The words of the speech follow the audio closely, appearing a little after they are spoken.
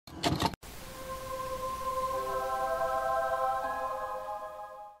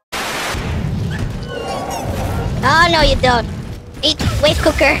Oh no, you don't. Eat wave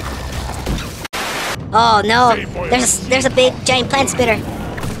cooker. Oh no, there's a big giant plant spitter.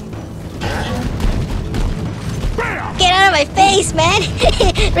 Get out of my face, man!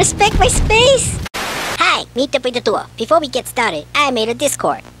 Respect my space! Hi, meet up with the tour. Before we get started, I made a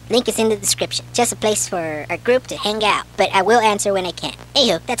Discord. Link is in the description. Just a place for our group to hang out, but I will answer when I can.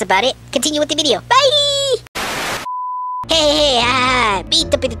 Anywho, that's about it. Continue with the video. Bye! Hey,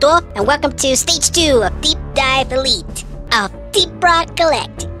 meet up with the tour, and welcome to Stage 2 of Deep Dive Elite of Deep Rock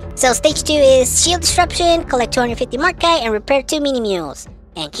Galactic. So Stage 2 is Shield Disruption, collect 250 morkite, and repair 2 mini-mules.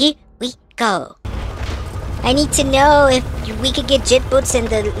 And here we go. I need to know if we could get jet boots in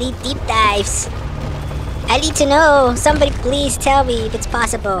the elite deep dives. I need to know. Somebody please tell me if it's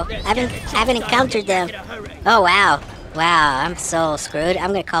possible. I haven't encountered them. Oh wow. Wow, I'm so screwed. I'm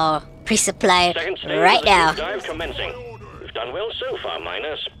gonna call pre-supply right now. Dive commencing. We've done well so far,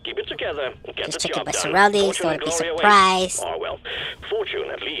 miners. Keep it together. Get Just the checking job my done. surroundings, don't want to be surprised. Oh well, fortune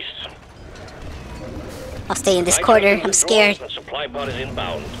at least. I'll stay in this corner. I'm scared. The supply pod is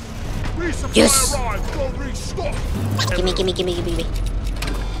inbound. Yes! Gimme.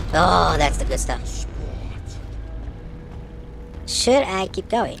 Oh, that's the good stuff. Should I keep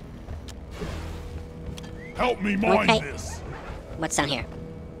going? Help me mine this. What's down here?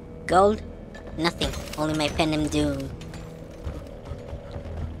 Gold? Nothing. Only my pen and doom.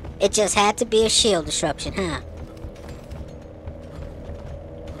 It just had to be a shield disruption, huh?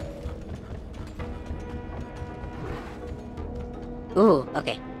 Ooh,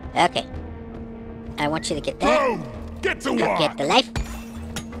 okay. Okay. I want you to get that. Boom! Get to I'll work. get the life.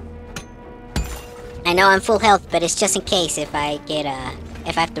 I know I'm full health, but it's just in case if I get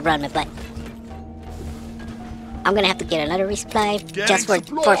if I have to run my butt. I'm gonna have to get another resupply just for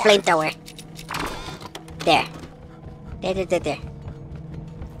flamethrower. There. There.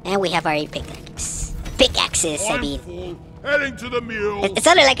 And we have our 8 pickaxes. Pickaxes, I mean. Full. Heading to the mule. It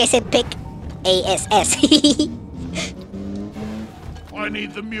sounded like I said pick ASS. I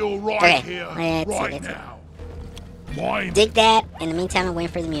need the mule right here, that's right it. now. Mine. Dig that. In the meantime, I'm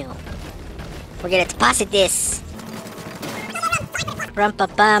waiting for the mule. We're gonna deposit this.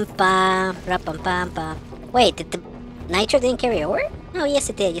 Rum-pa-bum-bum. Wait, did the nitro didn't carry over? No, yes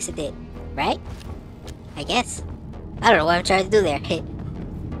it did. Yes it did. Right? I guess. I don't know what I'm trying to do there. Hey.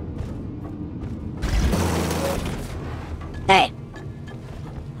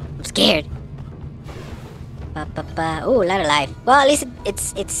 I'm scared. Oh, a lot of life. Well, at least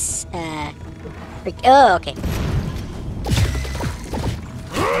it's oh, okay.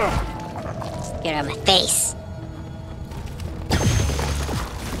 Get out of my face.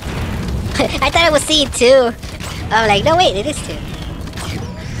 I thought I was seeing 2. I'm like, no wait, it is 2.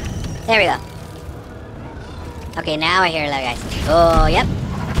 There we go. Okay, now I hear a lot of guys. Oh, yep.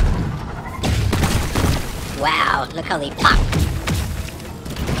 Wow, look how they pop.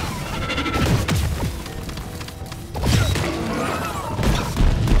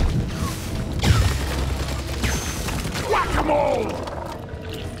 Whack-a-mole!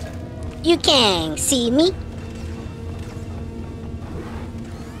 You can see me.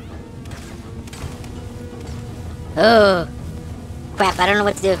 Oh. Crap, I don't know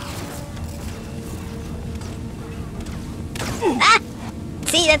what to do. Ah!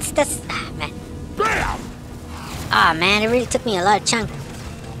 See, that's... Ah, man. Bam! Ah, man, it really took me a lot of chunk.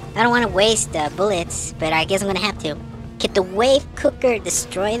 I don't want to waste bullets, but I guess I'm gonna have to. Can the wave cooker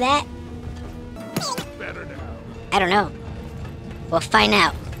destroy that? Better now. I don't know. We'll find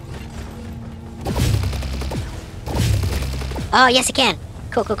out. Oh, yes, it can.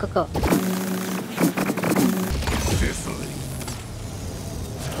 Cool. Sicily.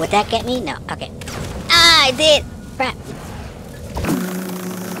 Would that get me? No. Okay. Ah, I did. Crap.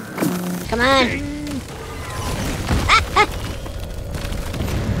 Come on. Ah.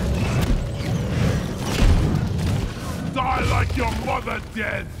 Die like your mother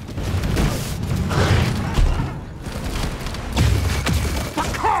dead.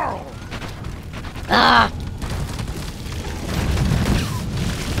 Carl. Ah.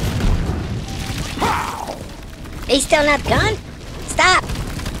 He's still not gone? Stop!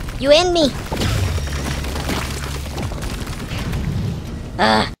 You end me!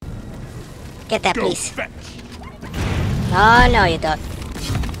 Get that, please. Fetch. Oh, no, you don't.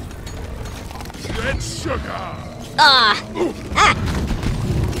 Red sugar. Ah!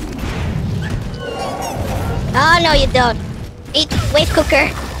 Oh, no, you don't. Eat wave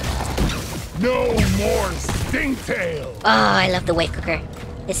cooker. No more stingtail. Oh, I love the wave cooker.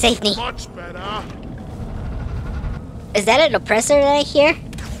 It saved me. Much better. Is that an oppressor that I hear?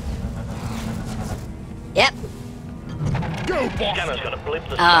 Yep. Go, boss. Scanner's gonna blip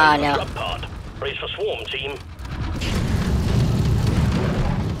the Oh, side no. drop pod. Brace for swarm, team.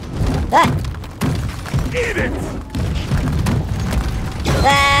 Ah! Eat it!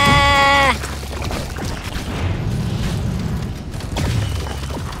 Ah!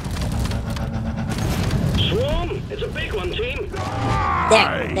 Swarm! It's a big one, team. There.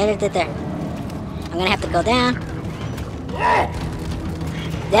 I'm gonna have to go down.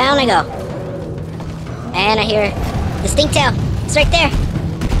 Down I go. And I hear the stink tail. It's right there.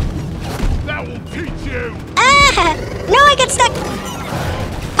 That will teach you! Ah! No, I got stuck.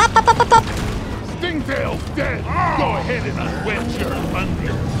 Pop. Stingtail's dead! Go ahead and unwedge your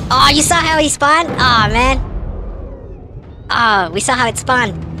thunder. Oh, you saw how he spawned? Oh, man. Oh, we saw how it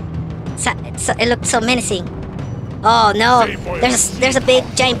spawned. It looked so menacing. Oh, no. There's a big,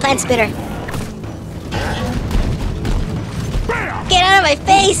 giant plant spitter. Bam! Get out of my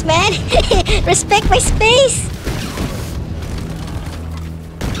face, man. Respect my space.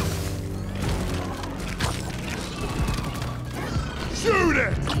 Shoot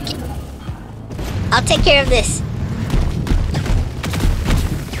it! I'll take care of this.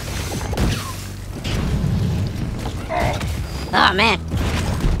 Oh, man.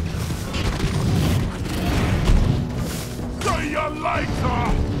 Say your lights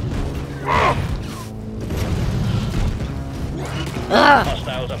off! Ugh.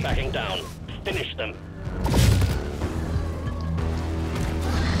 Hostiles are backing down. Finish them.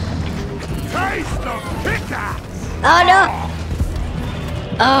 Taste the pickaxe! Oh, no.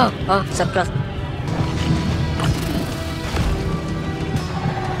 Oh, so close.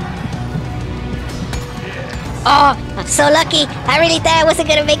 Oh, I'm so lucky. I really thought I wasn't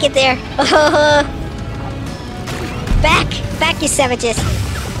gonna make it there. Oh. Back, you savages.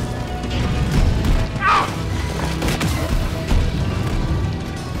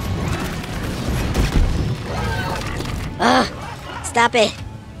 Stop it.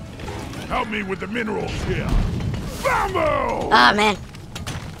 Help me with the minerals here. Bamboo! Oh, man.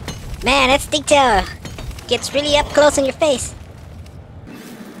 Man, that stink tail gets really up close in your face.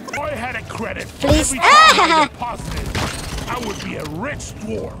 I had a credit. Please. Every time I deposited, I would be a rich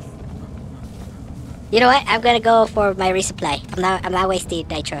dwarf. You know what? I'm gonna go for my resupply. I'm not wasting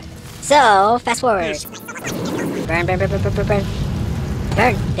nitro. So, fast forward. Burn. Burn.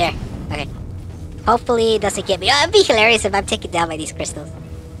 There. Okay. Hopefully it doesn't get me. Oh, it'd be hilarious if I'm taken down by these crystals.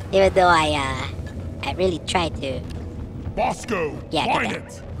 Even though I really tried to. Bosco, Yeah, wine get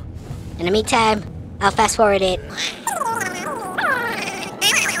it. In the meantime, I'll fast forward it.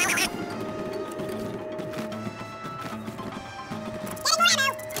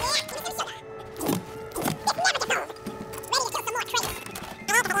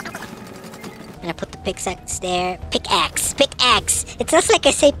 And I put the pickaxe there. Pickaxe. It sounds like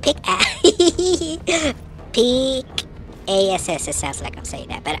I say pickaxe. P-A-S-S. It sounds like I'm saying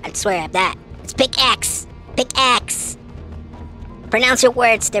that, but I swear I'm not. It's pickaxe. Pronounce your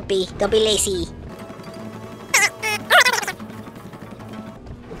words, Derpy. Don't be lazy.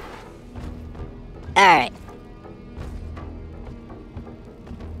 Alright.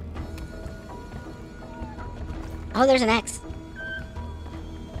 Oh, there's an axe.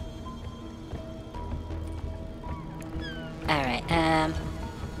 Alright, I'm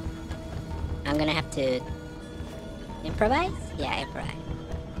gonna have to improvise? Yeah, improvise.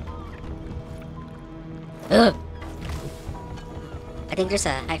 Ugh! I think there's a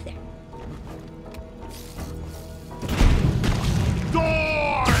hive there.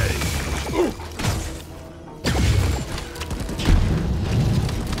 Die!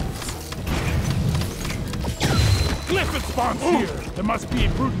 Glyphid spawns here. There must be a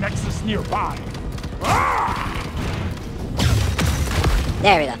brute nexus nearby. Ah!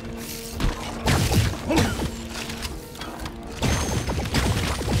 There we go.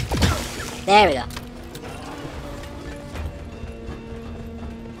 There we go.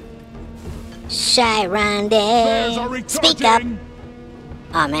 Shy Flares are Ronde. Speak up. recharging.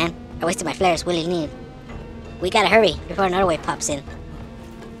 Aw, man. I wasted my flares willy-nilly. We gotta hurry before another wave pops in.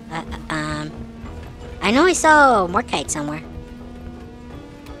 I know I saw morkite somewhere.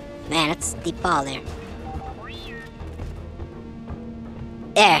 Man, that's deep ball there.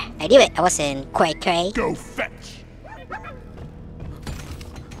 There, I knew it. I wasn't cray-cray. Go fetch.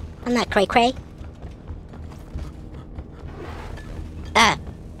 I'm not cray-cray. Ah,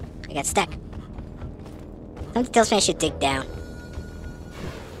 I got stuck. Something tells me I should dig down.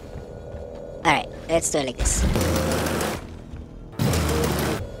 Alright, let's do it like this.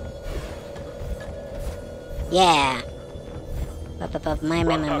 Yeah. My.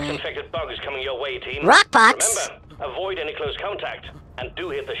 Rockpox-infected bugs coming your way, team. Rockpox? Remember, avoid any close contact, and do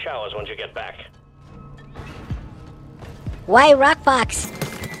hit the showers once you get back. Why Rockpox?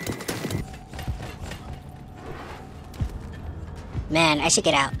 Man, I should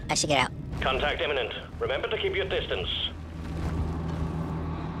get out. I should get out. Contact imminent. Remember to keep your distance.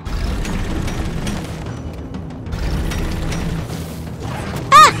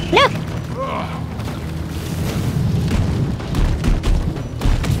 Ah! No!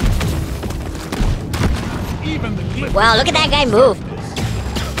 Even the cliff. Wow, look at that guy move.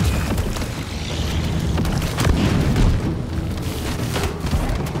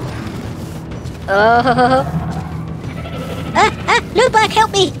 Oh. Lubak,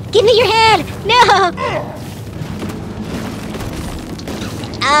 help me! Give me your hand! No!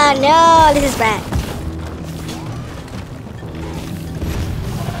 Oh no, this is bad.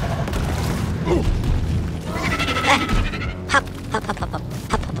 Hop, hop, hop, hop, hop,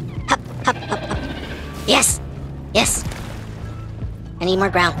 hop, hop, hop, hop, hop. Yes! Yes! I need more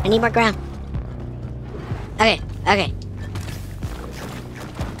ground. I need more ground. Okay, okay.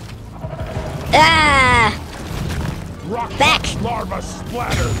 Ah! Rock Back! Larva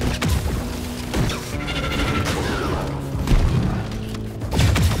splatter.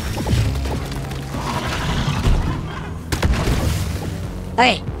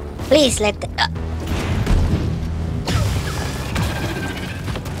 Okay, please let the...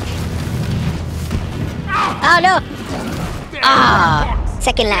 Oh no! Ah!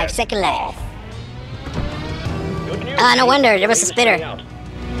 Second life, second life. Good news. Ah, no wonder, there was a spitter.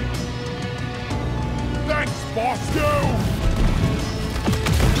 Thanks, Bosco.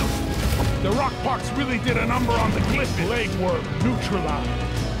 The rock pox really did a number on the glyph legworm. Neutralized.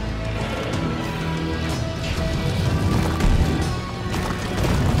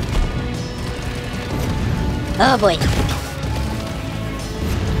 Oh boy.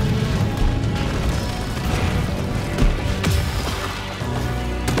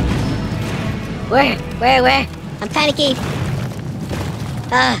 Where? I'm panicking.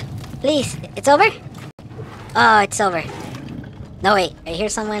 Please, it's over? Oh, it's over. No, wait, I hear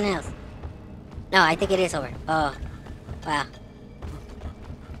someone else. No, I think it is over. Oh, wow.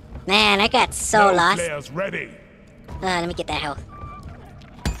 Man, I got so lost. Players ready. Let me get that health.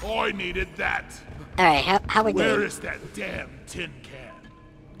 I needed that. Alright, how we Where doing? is that damn tin can?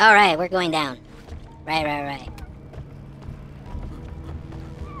 Alright, we're going down. Right.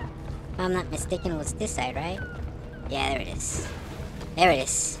 If I'm not mistaken, it was this side, right? Yeah, there it is. There it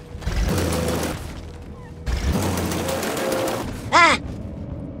is. Ah!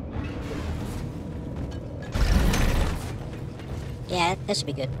 Yeah, that should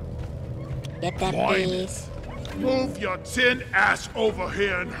be good. Get that, Fine. please. Move your tin ass over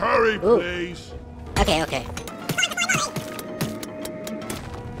here and hurry, Ooh. please. Okay.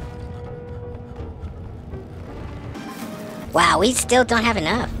 Wow, we still don't have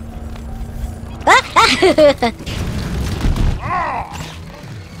enough. Ah!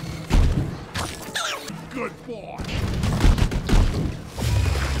 Good boy.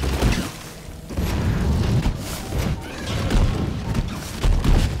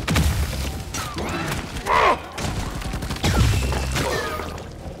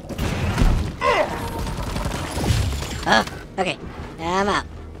 Oh, okay. I'm out.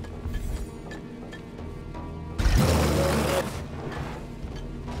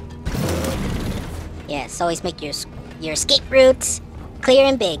 Yes, always make your escape routes clear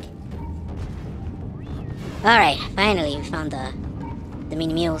and big. Alright, finally we found the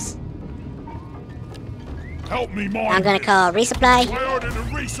mini mules. Help me, mine. I'm gonna call resupply. I ordered a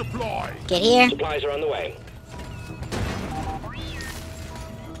resupply. Get here. Supplies are on the way.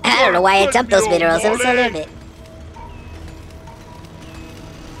 I don't know why I dumped those minerals. It was a little bit.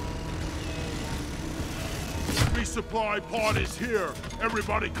 Resupply pod is here.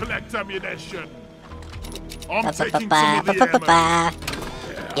 Everybody collect ammunition. I'm taking some of the ammo.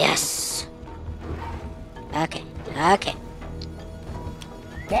 Yes. Okay.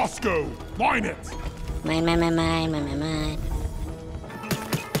 Bosco, mine it. Mine.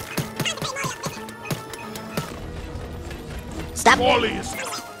 Stop. M.U.L.E.s is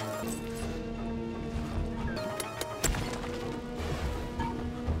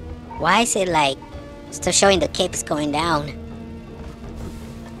Why is it like still showing the cape's going down?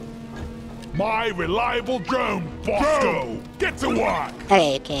 my reliable drone, Bosco. Get to work.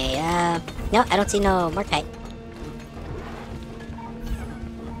 Okay. No, I don't see no morkite.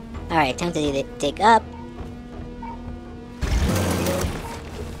 Alright, time to dig up.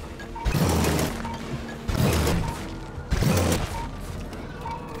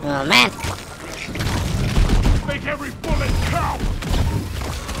 Oh man. Make every bullet count.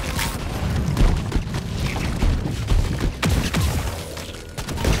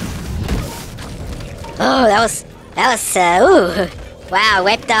 Oh, that was ooh. Wow,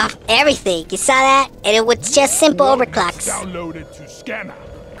 wiped off everything. You saw that? And it was just simple overclocks. Downloaded to scanner.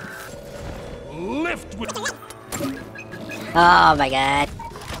 Lift with. Oh my god.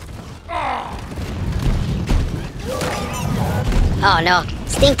 Oh no.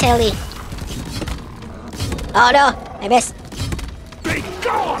 Stink Telly. Oh no. I missed. Be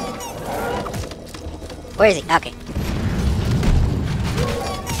gone! Where is he? Okay.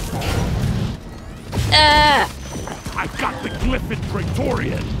 I got the Glyphid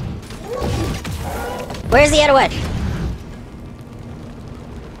Praetorian. Where's the other one?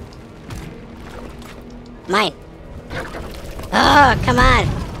 Mine. Oh, come on.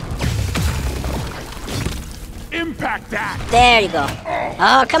 Impact that. There you go.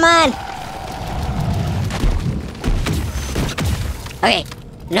 Oh, come on. Okay.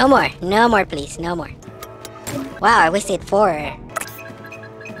 No more. No more, please. No more. Wow, I wasted 4.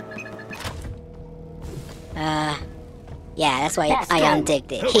 Yeah, that's why I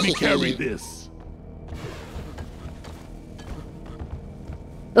undigged it. Help me carry this.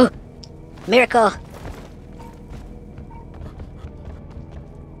 Ooh, miracle.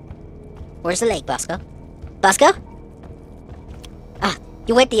 Where's the lake, Bosco? Bosco? Ah,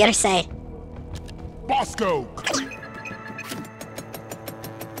 you went the other side. Bosco.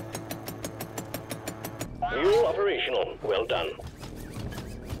 Mule operational. Well done.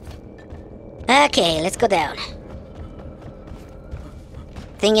 Okay, let's go down.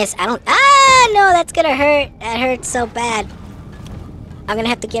 Thing is, I don't... Ah, no, that's gonna hurt. That hurts so bad. I'm gonna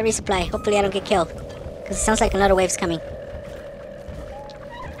have to get resupply. Hopefully I don't get killed. Because it sounds like another wave's coming.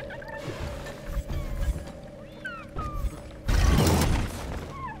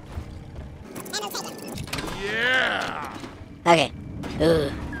 Yeah. Okay.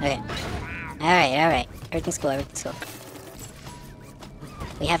 Ooh, okay. Alright. Everything's cool, everything's cool.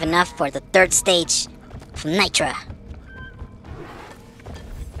 We have enough for the 3rd stage of Nitra.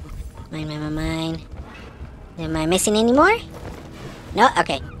 Mine. Am I missing any more? No?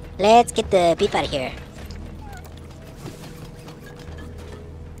 Okay. Let's get the beef out of here.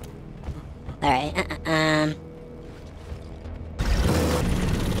 Alright,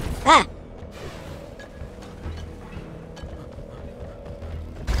 Ah!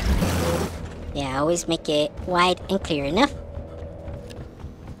 Yeah, always make it wide and clear enough.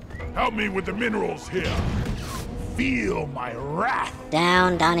 Help me with the minerals here. Feel my wrath.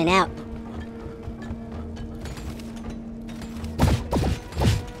 Down, and out.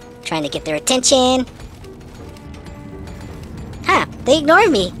 Trying to get their attention. Huh, they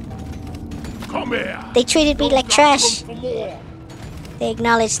ignored me. Come here. They treated me like trash. They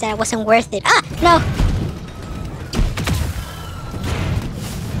acknowledged that I wasn't worth it. Ah, no.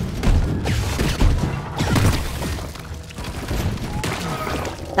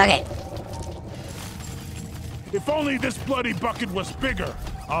 Okay. If only this bloody bucket was bigger.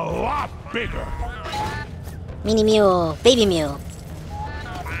 A lot bigger. Mini mule, baby mule.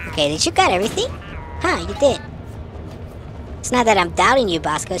 Okay, did you got everything? Huh, you did. It's not that I'm doubting you,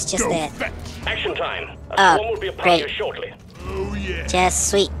 Bosco, it's just Go that... fetch. Action time. A Oh, swarm will be upon great. you shortly. Oh yeah. Just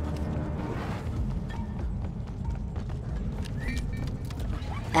sweet.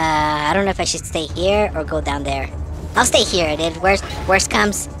 I don't know if I should stay here or go down there. I'll stay here, and if worst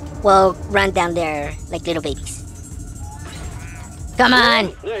comes, we'll run down there like little babies. Come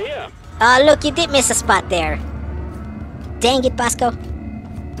on! They're here. Oh, look, you did miss a spot there. Dang it, Bosco.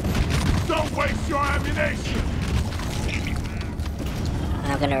 Don't waste your ammunition.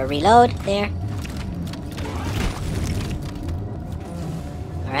 I'm gonna reload there.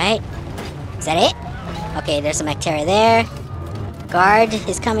 Alright. Is that it? Okay, there's a bacteria there. Guard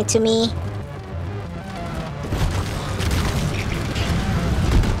is coming to me.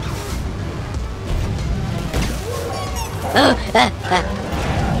 Oh,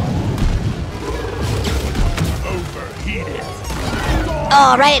 Overheated.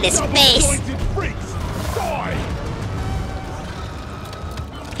 oh, right in his face.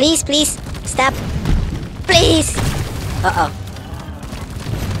 Please, please, stop. Please. Uh-oh.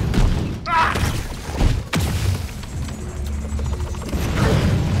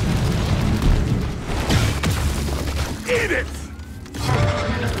 Eat it!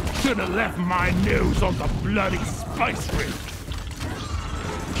 Should have left my nose on the bloody spice ring.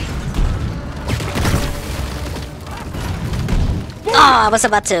 Oh, I was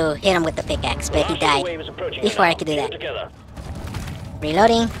about to hit him with the pickaxe, but he died Wave is approaching before now. I could do Get that. together.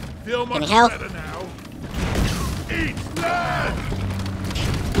 Reloading. Feel much Any health? better now. Eat blood!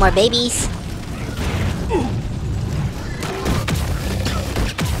 More babies.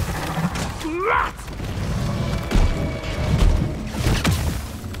 Slut!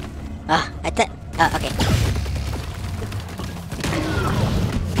 Oh, I thought... Oh, okay.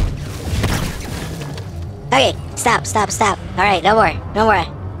 Okay, stop. Alright, no more.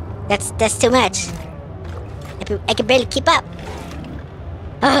 That's too much. I can barely keep up.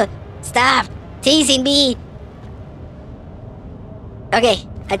 Oh, stop teasing me. Okay,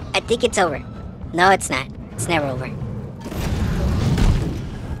 I think it's over. No, it's not. It's never over.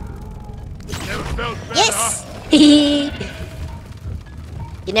 Never felt better. Yes! You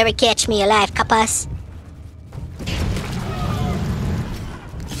never catch me alive, kapas.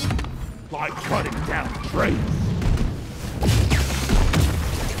 Like cutting down trees.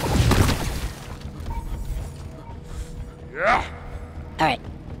 Yeah. Alright,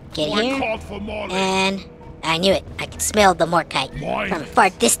 get Boy here. called for M.U.L.E.s. And I knew it. I could smell the morkite from a far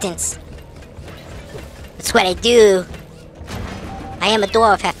distance. That's what I do. I am a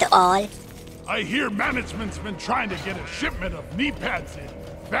dwarf after all. I hear management's been trying to get a shipment of knee pads in.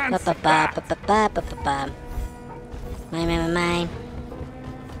 Fancy that. Mine.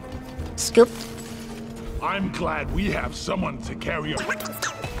 Scoop. I'm glad we have someone to carry a...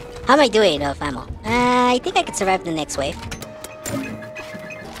 How am I doing enough ammo? I think I could survive the next wave.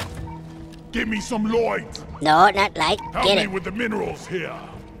 Give me some Lloyd. No, not light. Help Get me it. with the minerals here.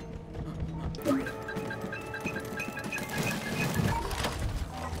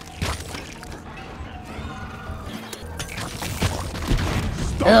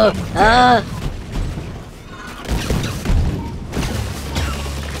 Oh.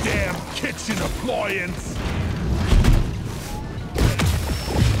 Damn kitchen appliance.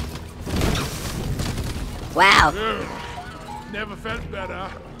 Wow. Never felt better.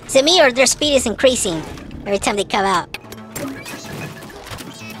 Is it me or their speed is increasing every time they come out?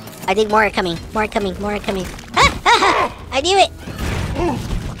 I think more are coming. More are coming. I knew it.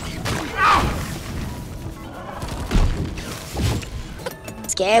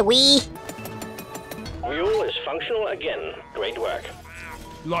 Scary. M.U.L.E. is functional again. Great work.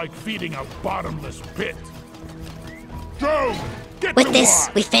 Like feeding a bottomless pit. Go! Get With to this,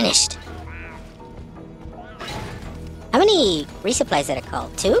 work. we finished. How many resupplies did I call?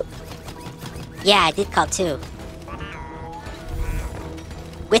 2? Yeah, I did call 2.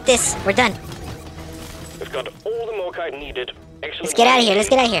 With this, we're done. We've got all the morkite needed. Excellent. Let's get out of here. Let's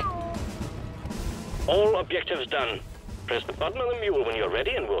get out of here. All objectives done. Press the button on the mule when you're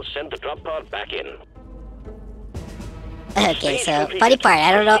ready and we'll send the drop pod back in. Okay, so funny part.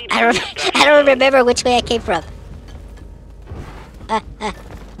 I don't know. I don't remember which way I came from.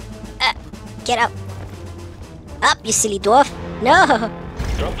 Get up. Up, you silly dwarf. No.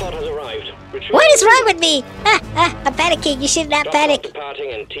 Drop pod has arrived. What is wrong with me? I'm panicking. You should not panic.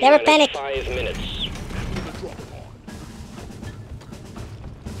 Departing in Never panic. 5 minutes.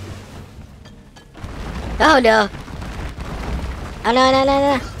 Oh no. Oh no.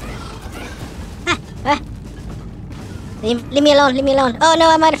 Leave me alone. Oh no,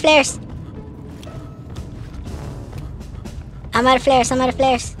 I'm out of flares. I'm out of flares.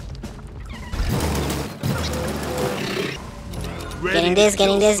 Getting this,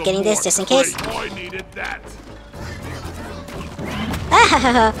 just in case. I needed that.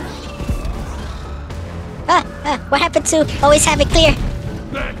 What happened to always have it clear?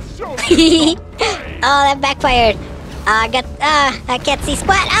 Let's show Oh, that backfired. I can't see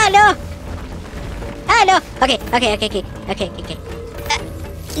squat. Oh no. Okay.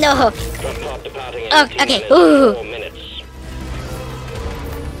 No. Drop pod departing in Oh, 18 okay. minutes. Ooh. 4 minutes.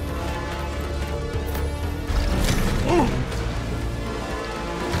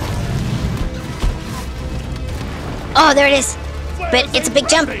 Oh, there it is. But it's a big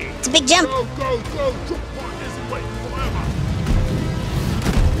jump. It's a big jump. Go. Drop pod isn't waiting forever.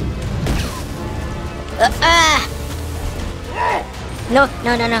 No.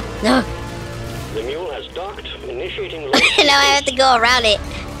 The mule has docked, initiating launch. Now I have to go around it.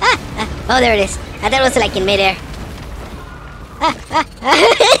 Oh, there it is. I thought it was like in midair.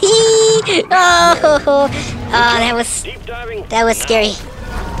 Oh, Deep diving. that was scary.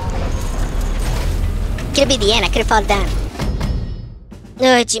 Could be the end. I could have fallen down.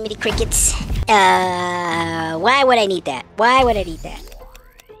 Oh, Jiminy Crickets. Why would I need that? What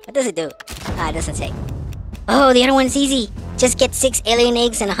does it do? Ah, it doesn't say. Oh, the other one's easy. Just get 6 alien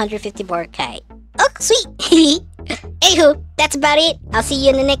eggs and 150 morkite. Oh, sweet. Anywho, that's about it. I'll see you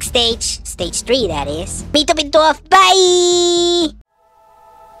in the next stage. Stage 3, that is. Meet up with Dwarf. Bye!